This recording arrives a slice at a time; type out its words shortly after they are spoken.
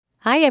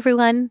Hi,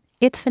 everyone.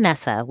 It's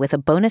Vanessa with a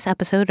bonus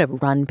episode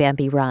of Run,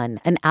 Bambi, Run,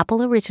 an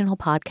Apple original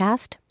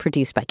podcast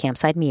produced by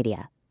Campside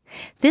Media.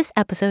 This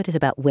episode is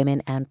about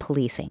women and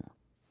policing.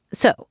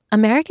 So,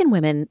 American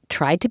women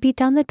tried to beat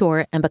down the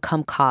door and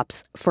become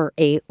cops for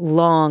a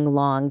long,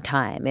 long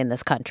time in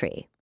this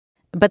country.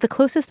 But the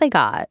closest they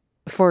got,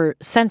 for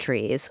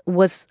centuries,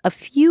 was a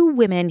few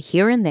women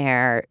here and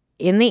there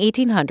in the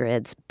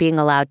 1800s being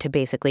allowed to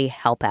basically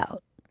help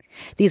out.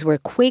 These were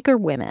Quaker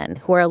women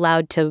who were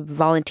allowed to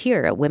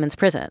volunteer at women's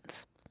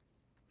prisons.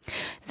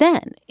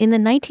 Then, in the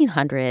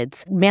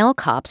 1900s, male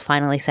cops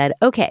finally said,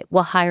 okay,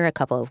 we'll hire a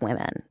couple of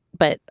women.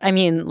 But,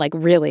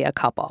 really a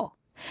couple.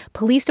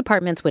 Police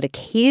departments would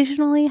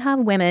occasionally have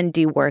women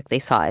do work they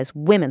saw as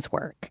women's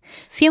work.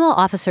 Female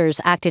officers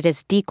acted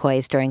as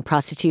decoys during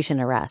prostitution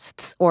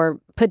arrests or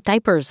put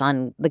diapers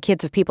on the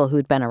kids of people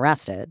who'd been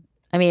arrested.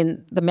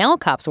 The male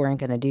cops weren't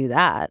going to do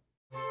that.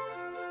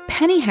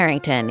 Penny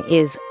Harrington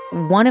is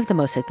one of the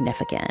most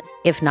significant,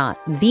 if not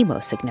the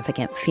most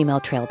significant,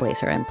 female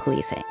trailblazer in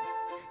policing.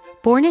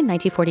 Born in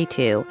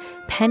 1942,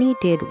 Penny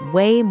did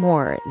way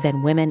more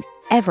than women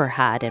ever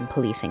had in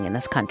policing in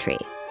this country.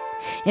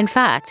 In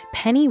fact,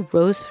 Penny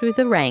rose through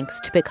the ranks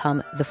to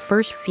become the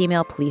first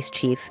female police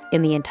chief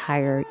in the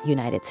entire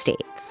United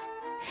States.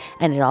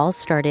 And it all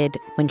started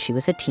when she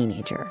was a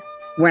teenager.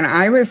 When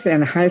I was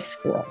in high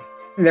school,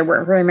 there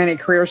weren't very many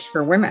careers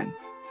for women.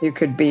 You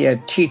could be a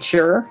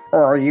teacher,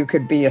 or you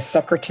could be a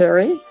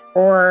secretary,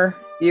 or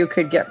you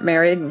could get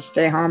married and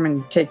stay home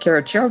and take care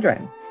of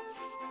children.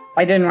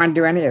 I didn't want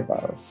to do any of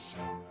those.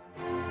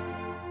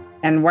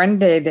 And one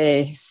day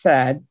they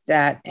said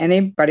that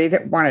anybody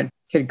that wanted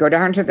could go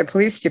down to the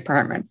police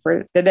department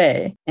for the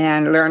day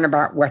and learn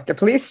about what the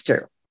police do.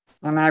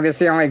 And I was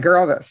the only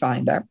girl that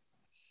signed up.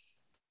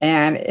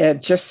 And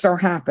it just so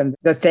happened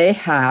that they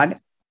had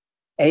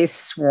a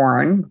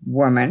sworn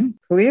woman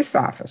police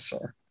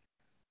officer.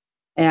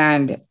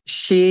 And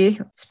she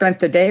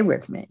spent the day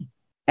with me.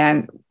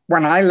 And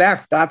when I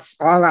left, that's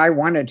all I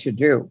wanted to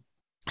do.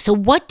 So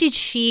what did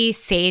she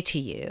say to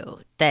you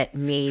that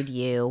made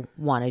you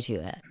want to do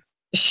it?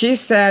 She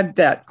said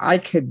that I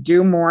could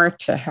do more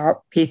to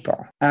help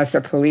people as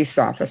a police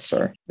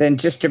officer than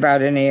just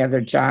about any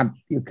other job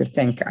you could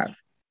think of.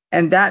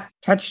 And that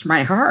touched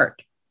my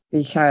heart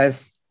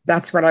because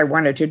that's what I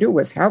wanted to do,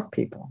 was help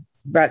people.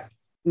 But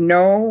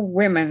no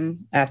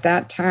women at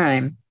that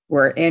time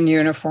were in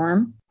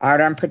uniform,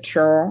 out on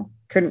patrol,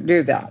 couldn't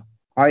do that.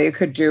 All you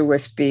could do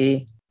was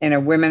be in a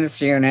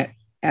women's unit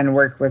and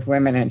work with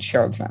women and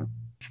children.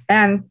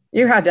 And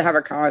you had to have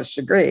a college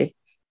degree.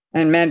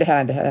 And men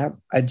had to have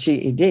a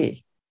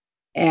GED.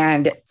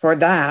 And for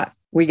that,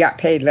 we got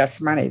paid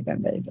less money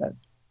than they did.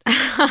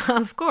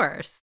 Of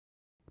course.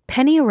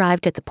 Penny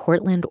arrived at the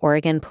Portland,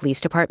 Oregon Police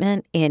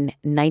Department in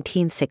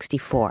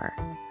 1964.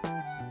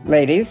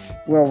 Ladies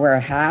will wear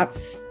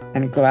hats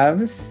and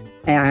gloves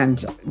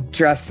and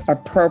dress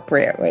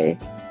appropriately.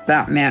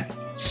 That meant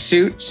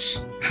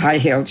suits,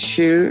 high-heeled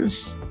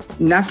shoes,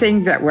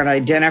 nothing that would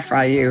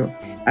identify you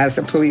as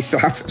a police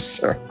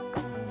officer.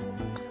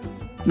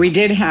 We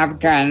did have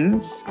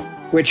guns,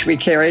 which we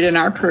carried in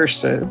our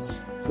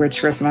purses,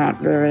 which was not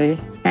very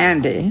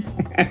handy.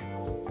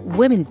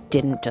 Women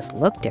didn't just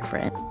look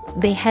different.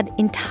 They had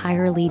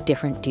entirely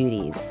different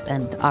duties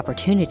and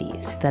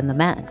opportunities than the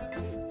men.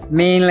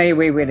 Mainly,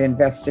 we would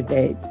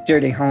investigate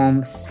dirty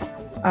homes,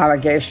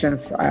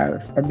 allegations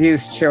of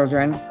abused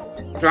children.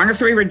 As long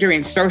as we were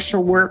doing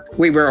social work,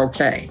 we were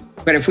okay.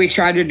 But if we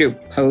tried to do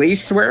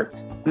police work,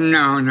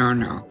 no,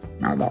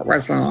 that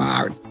wasn't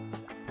allowed.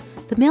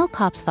 The male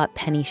cops thought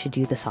Penny should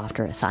do the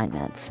softer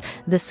assignments,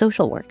 the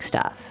social work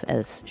stuff,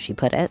 as she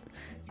put it.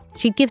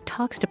 She'd give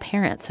talks to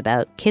parents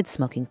about kids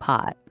smoking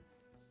pot.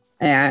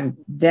 And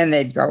then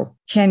they'd go,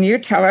 can you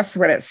tell us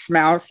what it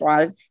smells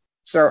like?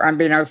 So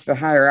unbeknownst to the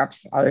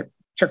higher-ups, I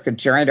took a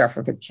joint off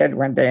of a kid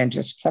one day and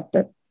just kept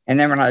it. And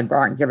then when I'd go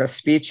out and give a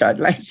speech, I'd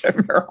light a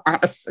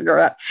marijuana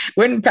cigarette.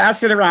 Wouldn't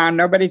pass it around.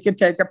 Nobody could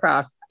take a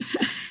puff.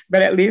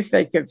 But at least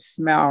they could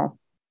smell.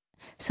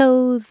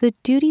 So the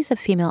duties of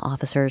female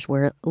officers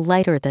were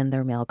lighter than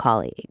their male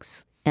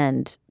colleagues,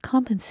 and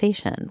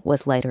compensation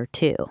was lighter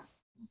too.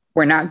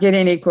 We're not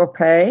getting equal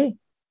pay.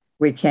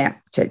 We can't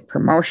take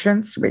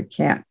promotions. We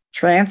can't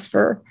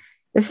transfer.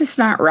 This is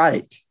not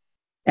right.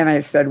 And I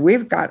said,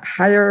 we've got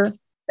higher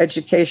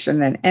education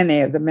than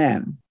any of the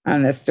men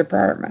on this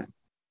department.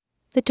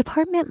 The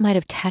department might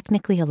have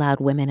technically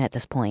allowed women at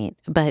this point,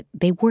 but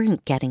they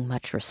weren't getting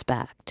much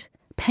respect.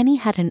 Penny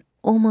had an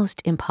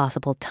almost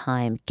impossible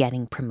time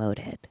getting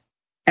promoted.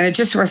 And it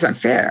just wasn't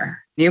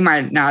fair. You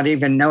might not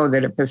even know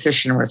that a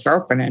position was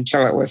open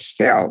until it was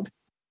filled.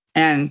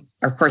 And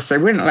of course, they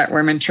wouldn't let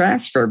women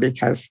transfer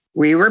because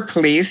we were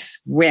police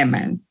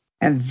women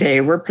and they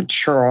were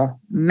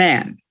patrol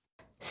men.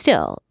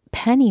 Still,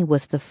 Penny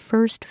was the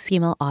first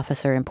female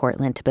officer in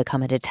Portland to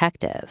become a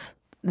detective.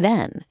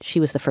 Then she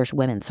was the first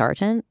women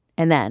sergeant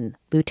and then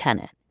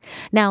lieutenant.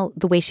 Now,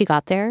 the way she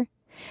got there,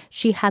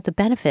 she had the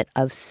benefit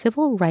of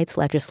civil rights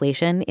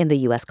legislation in the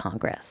U.S.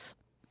 Congress.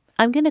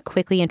 I'm going to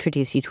quickly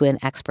introduce you to an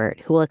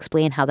expert who will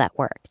explain how that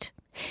worked.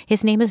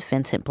 His name is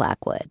Vincent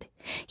Blackwood.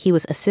 He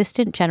was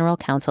Assistant General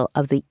Counsel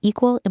of the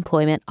Equal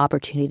Employment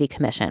Opportunity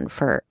Commission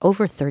for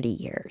over 30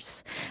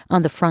 years,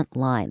 on the front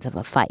lines of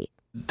a fight.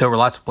 There were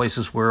lots of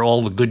places where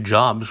all the good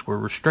jobs were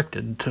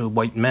restricted to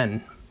white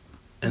men.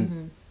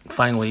 And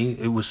finally,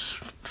 it was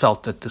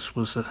felt that this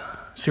was a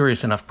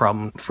serious enough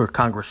problem for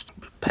Congress to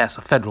pass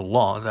a federal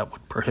law that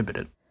would prohibit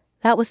it.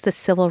 That was the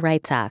Civil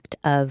Rights Act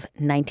of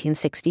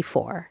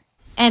 1964.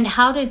 And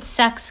how did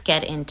sex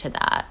get into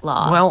that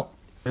law? Well,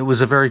 it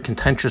was a very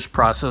contentious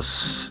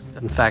process.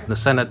 In fact, the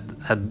Senate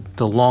had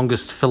the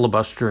longest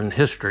filibuster in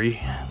history,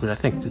 but I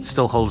think it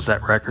still holds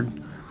that record.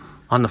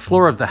 On the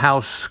floor of the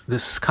House,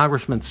 this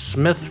Congressman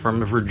Smith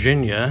from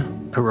Virginia,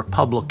 a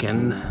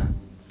Republican,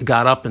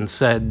 got up and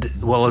said,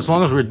 well, as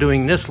long as we're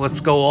doing this, let's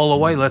go all the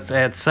way, let's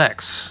add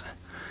sex.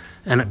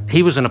 And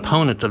he was an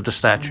opponent of the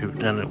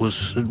statute, and it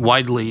was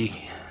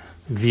widely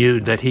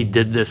viewed that he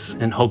did this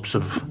in hopes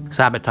of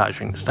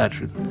sabotaging the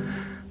statute.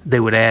 They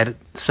would add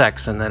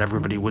sex, and then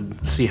everybody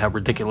would see how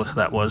ridiculous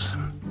that was.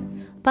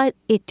 But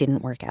it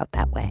didn't work out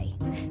that way.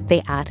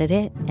 They added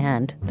it,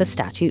 and the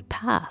statute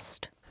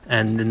passed.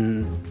 And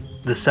in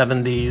the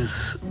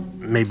 70s,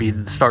 maybe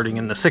starting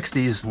in the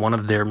 60s, one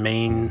of their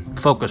main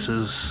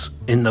focuses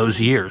in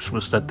those years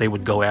was that they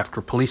would go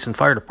after police and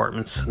fire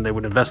departments, and they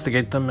would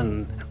investigate them,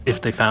 and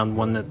if they found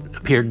one that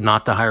appeared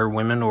not to hire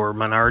women or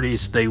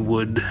minorities, they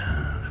would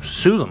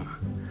sue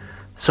them.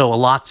 So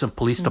lots of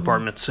police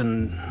departments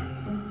in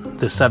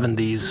the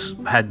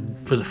 70s had,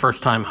 for the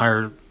first time,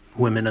 hired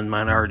women and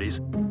minorities.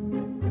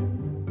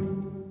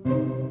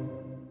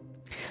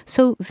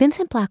 So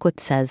Vincent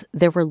Blackwood says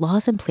there were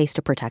laws in place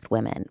to protect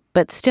women,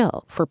 but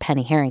still, for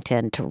Penny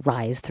Harrington to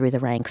rise through the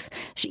ranks,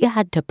 she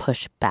had to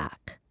push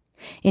back.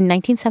 In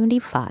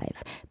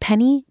 1975,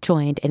 Penny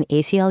joined an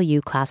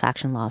ACLU class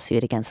action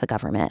lawsuit against the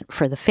government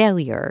for the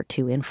failure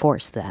to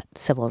enforce that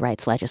civil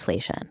rights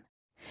legislation.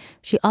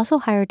 She also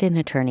hired an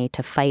attorney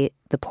to fight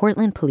the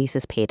Portland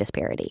police's pay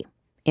disparity.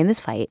 In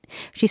this fight,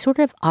 she sort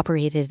of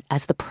operated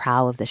as the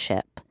prow of the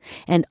ship,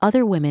 and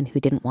other women who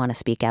didn't want to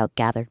speak out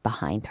gathered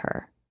behind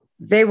her.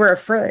 They were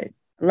afraid.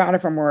 A lot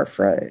of them were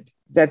afraid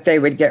that they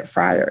would get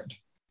fired.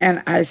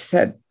 And I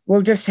said,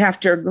 we'll just have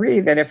to agree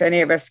that if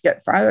any of us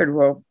get fired,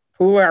 we'll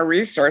pool our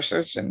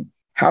resources and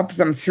help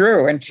them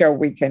through until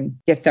we can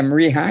get them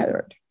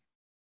rehired.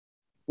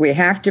 We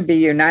have to be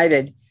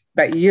united,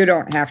 but you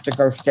don't have to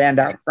go stand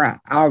out front.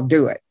 I'll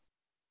do it.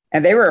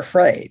 And they were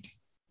afraid,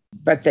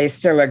 but they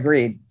still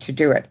agreed to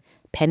do it.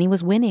 Penny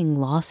was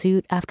winning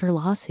lawsuit after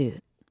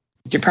lawsuit.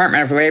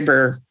 Department of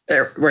Labor,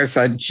 it was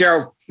a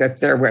joke that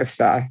there was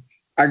a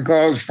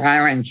gold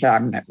filing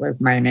cabinet with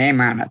my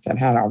name on it that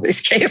had all these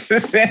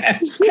cases in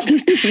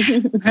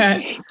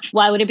it.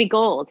 Why would it be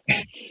gold?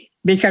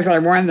 Because I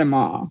won them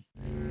all.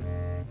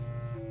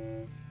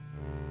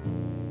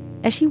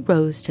 As she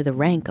rose to the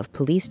rank of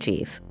police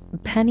chief,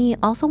 Penny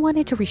also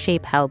wanted to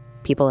reshape how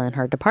people in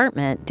her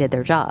department did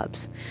their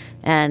jobs.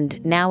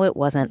 And now it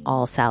wasn't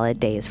all salad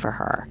days for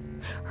her.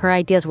 Her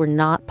ideas were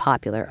not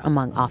popular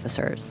among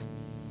officers.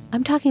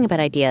 I'm talking about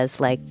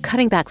ideas like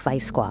cutting back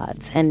vice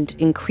squads and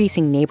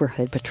increasing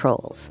neighborhood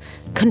patrols,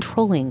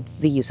 controlling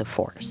the use of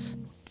force.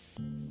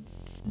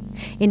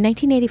 In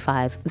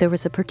 1985, there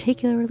was a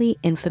particularly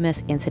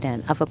infamous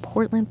incident of a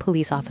Portland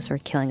police officer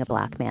killing a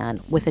black man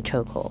with a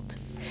chokehold.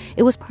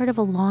 It was part of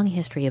a long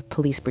history of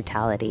police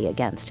brutality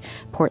against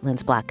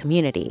Portland's black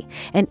community,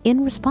 and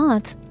in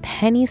response,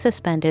 Penny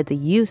suspended the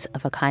use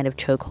of a kind of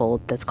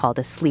chokehold that's called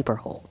a sleeper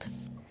hold.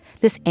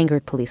 This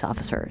angered police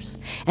officers.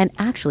 And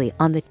actually,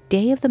 on the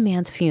day of the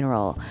man's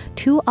funeral,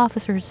 2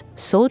 officers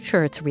sold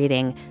shirts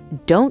reading,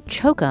 "Don't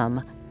choke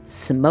 'em,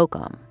 smoke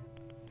 'em."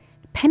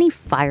 Penny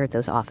fired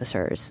those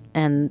officers,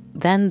 and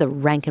then the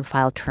rank and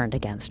file turned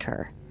against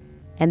her.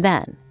 And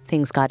then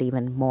things got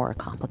even more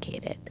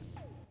complicated.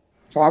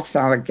 False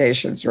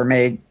allegations were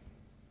made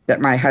that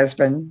my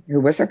husband, who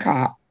was a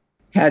cop,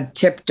 had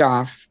tipped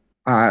off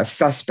a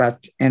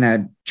suspect in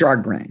a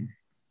drug ring.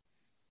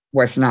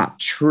 Was not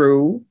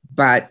true,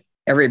 but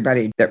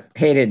everybody that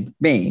hated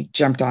me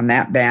jumped on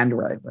that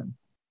bandwagon.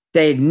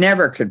 They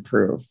never could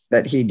prove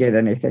that he did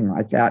anything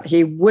like that.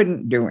 He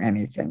wouldn't do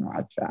anything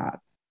like that.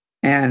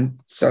 And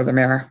so the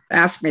mayor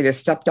asked me to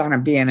step down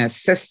and be an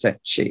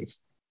assistant chief.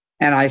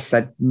 And I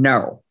said,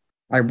 no,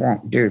 I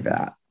won't do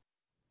that.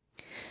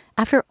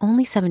 After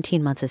only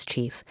 17 months as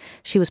chief,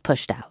 she was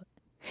pushed out.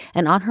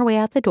 And on her way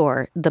out the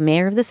door, the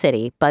mayor of the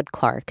city, Bud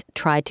Clark,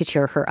 tried to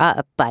cheer her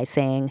up by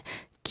saying,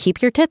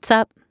 "Keep your tits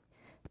up."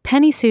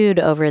 Penny sued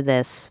over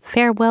this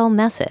farewell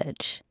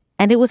message,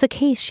 and it was a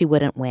case she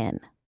wouldn't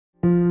win.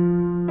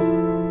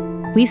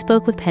 We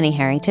spoke with Penny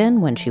Harrington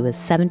when she was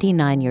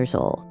 79 years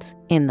old,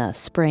 in the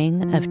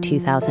spring of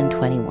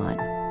 2021.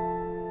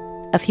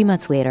 A few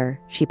months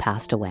later, she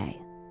passed away.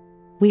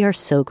 We are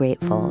so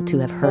grateful to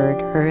have heard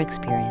her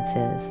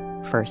experiences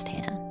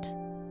firsthand.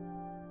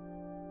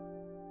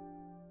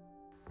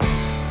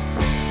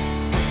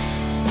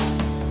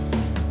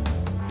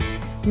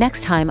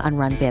 Next time on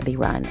Run Bambi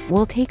Run,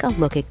 we'll take a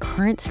look at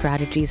current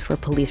strategies for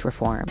police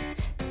reform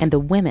and the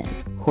women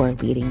who are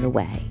leading the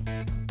way.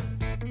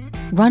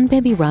 Run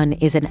Bambi Run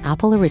is an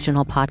Apple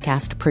Original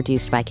podcast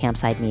produced by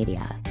Campside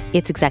Media.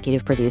 It's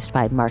executive produced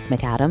by Mark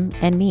McAdam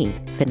and me,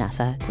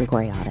 Vanessa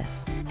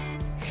Grigoriadis.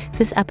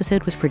 This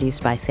episode was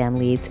produced by Sam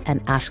Leeds and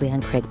Ashley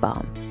Ann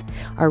Craigbaum.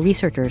 Our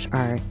researchers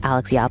are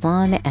Alex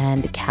Yablon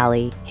and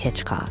Callie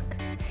Hitchcock.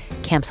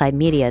 Campside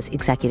Media's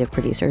executive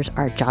producers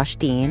are Josh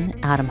Dean,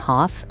 Adam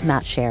Hoff,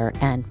 Matt Scher,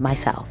 and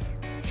myself.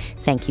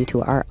 Thank you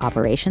to our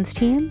operations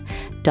team,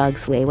 Doug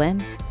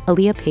Slaywin,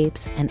 Aaliyah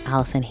Papes, and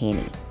Allison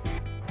Haney.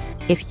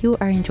 If you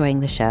are enjoying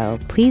the show,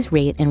 please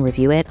rate and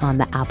review it on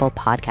the Apple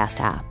Podcast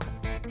app.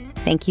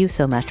 Thank you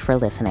so much for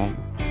listening.